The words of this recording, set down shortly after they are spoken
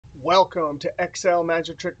Welcome to Excel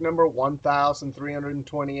magic trick number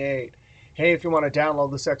 1328. Hey, if you want to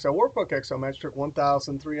download this Excel workbook, Excel magic trick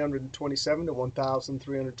 1327 to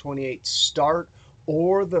 1328, start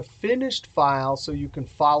or the finished file so you can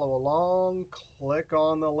follow along, click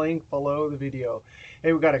on the link below the video.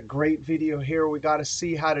 Hey, we got a great video here. We got to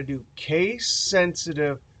see how to do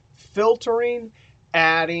case-sensitive filtering,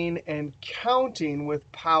 adding, and counting with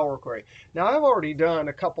Power Query. Now, I've already done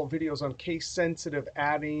a couple videos on case-sensitive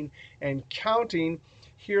adding and counting.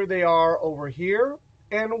 Here they are over here.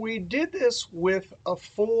 And we did this with a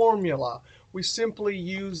formula. We simply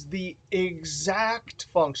use the exact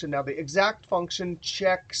function. Now, the exact function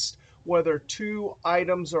checks whether two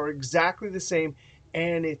items are exactly the same,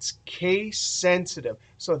 and it's case sensitive.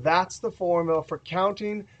 So that's the formula for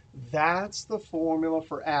counting. That's the formula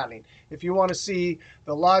for adding. If you want to see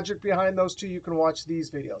the logic behind those two, you can watch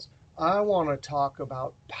these videos. I want to talk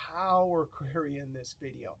about Power Query in this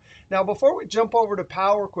video. Now, before we jump over to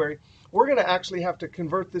Power Query, we're going to actually have to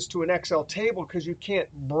convert this to an Excel table because you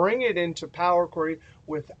can't bring it into Power Query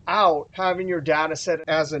without having your data set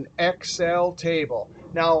as an Excel table.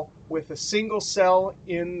 Now, with a single cell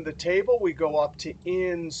in the table, we go up to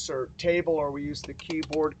Insert Table, or we use the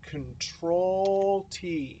keyboard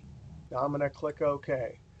Control-T. Now I'm going to click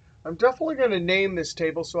OK. I'm definitely going to name this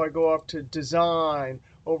table, so I go up to Design,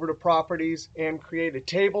 over to Properties, and create a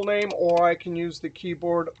table name, or I can use the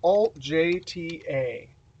keyboard Alt-J-T-A.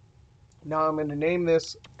 Now I'm going to name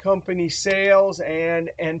this Company Sales and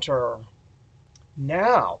Enter.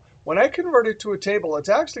 Now, when I convert it to a table, it's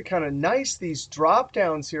actually kind of nice. These drop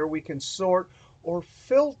downs here, we can sort or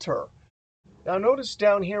filter. Now notice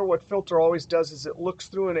down here what filter always does is it looks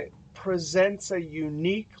through and it presents a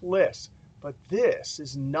unique list. But this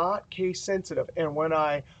is not case sensitive. And when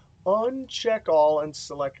I uncheck all and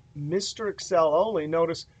select Mr. Excel only,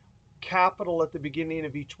 notice capital at the beginning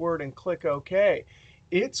of each word and click OK.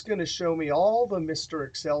 It's going to show me all the Mr.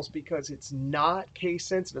 Excels because it's not case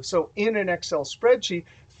sensitive. So in an Excel spreadsheet,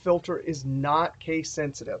 filter is not case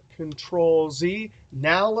sensitive. Control Z.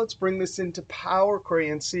 Now let's bring this into Power Query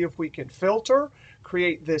and see if we can filter,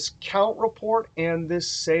 create this count report and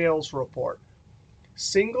this sales report.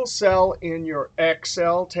 Single cell in your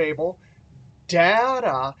Excel table,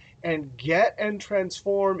 data, and get and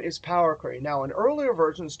transform is Power Query. Now, in earlier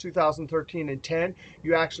versions, 2013 and 10,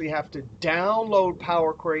 you actually have to download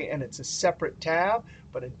Power Query, and it's a separate tab.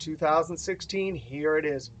 But in 2016, here it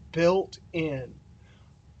is, built in.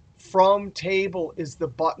 From Table is the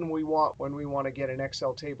button we want when we want to get an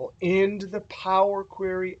Excel table into the Power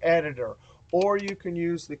Query editor. Or you can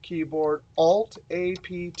use the keyboard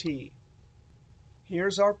Alt-A-P-T.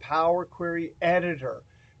 Here's our Power Query editor.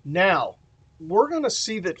 Now, we're going to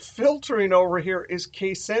see that filtering over here is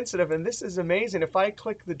case sensitive. And this is amazing. If I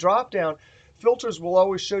click the drop down, filters will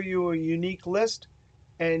always show you a unique list.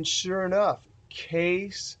 And sure enough,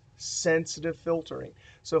 case sensitive filtering.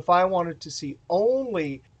 So if I wanted to see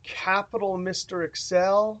only capital Mr.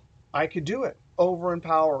 Excel, I could do it over in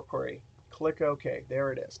Power Query. Click OK.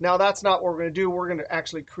 There it is. Now, that's not what we're going to do. We're going to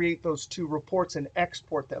actually create those two reports and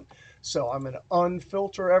export them. So I'm going to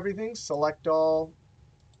unfilter everything, select all,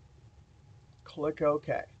 click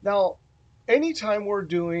OK. Now, anytime we're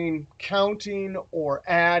doing counting or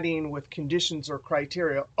adding with conditions or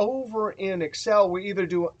criteria, over in Excel, we either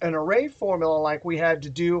do an array formula like we had to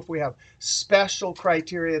do if we have special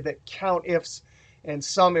criteria that count ifs and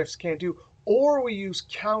sum ifs can't do, or we use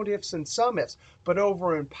count ifs and sum ifs. But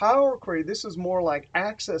over in Power Query, this is more like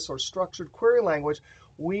Access or structured query language.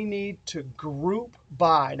 We need to group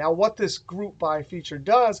by. Now, what this group by feature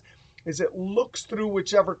does is it looks through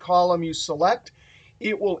whichever column you select.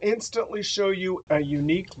 It will instantly show you a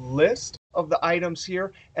unique list of the items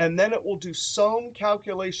here, and then it will do some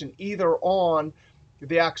calculation either on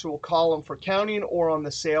the actual column for counting or on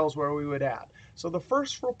the sales where we would add. So the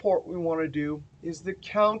first report we want to do is the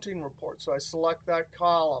counting report. So I select that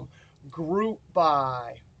column, group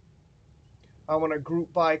by. I want to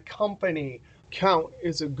group by company. Count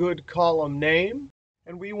is a good column name.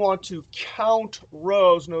 And we want to count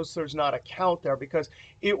rows. Notice there's not a count there because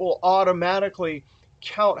it will automatically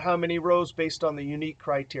count how many rows based on the unique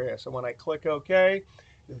criteria. So when I click OK,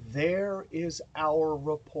 there is our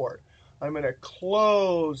report. I'm going to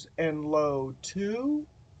close and load to.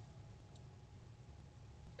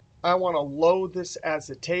 I want to load this as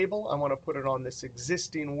a table. I want to put it on this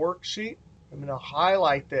existing worksheet. I'm going to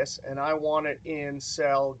highlight this, and I want it in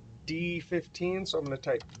cell D15. So I'm going to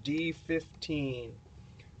type D15.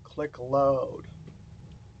 Click Load.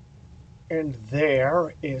 And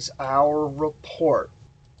there is our report.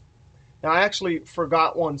 Now, I actually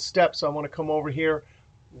forgot one step, so I want to come over here,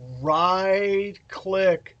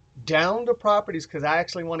 right-click down to properties because I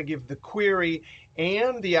actually want to give the query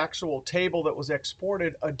and the actual table that was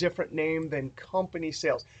exported a different name than company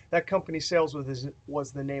sales. That company sales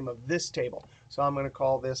was the name of this table. So I'm going to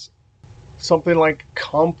call this something like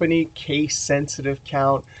company case sensitive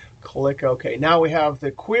count. Click OK. Now we have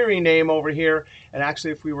the query name over here. And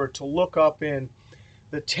actually, if we were to look up in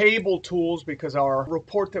the table tools, because our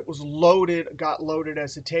report that was loaded got loaded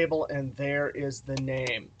as a table, and there is the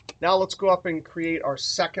name. Now let's go up and create our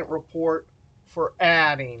second report for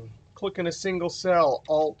adding. Click in a single cell,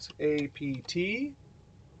 Alt-APT,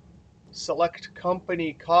 select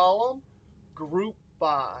company column, group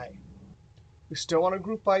by. We still want to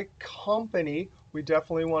group by company. We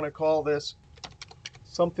definitely want to call this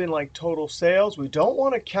something like total sales. We don't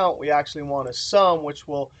want to count. We actually want to sum, which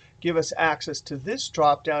will give us access to this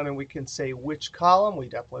dropdown, and we can say which column. We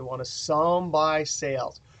definitely want to sum by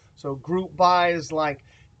sales. So group by is like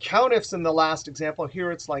countifs in the last example.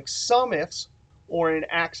 Here it's like sumifs, or in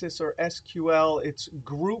Access or SQL, it's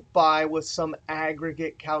group by with some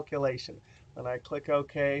aggregate calculation. When I click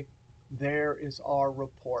OK, there is our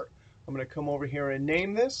report. I'm going to come over here and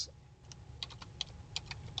name this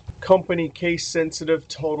company case sensitive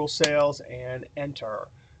total sales and enter.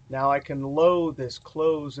 Now I can load this,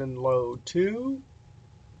 close and load to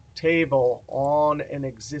table on an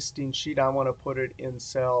existing sheet. I want to put it in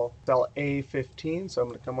cell A15. So I'm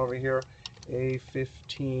going to come over here,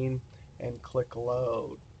 A15, and click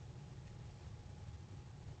load.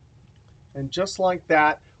 And just like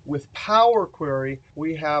that, with Power Query,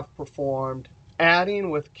 we have performed adding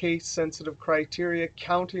with case-sensitive criteria,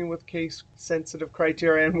 counting with case-sensitive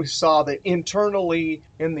criteria, and we saw that internally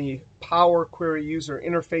in the Power Query user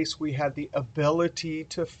interface, we had the ability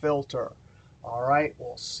to filter. All right,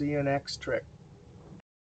 we'll see you next trick.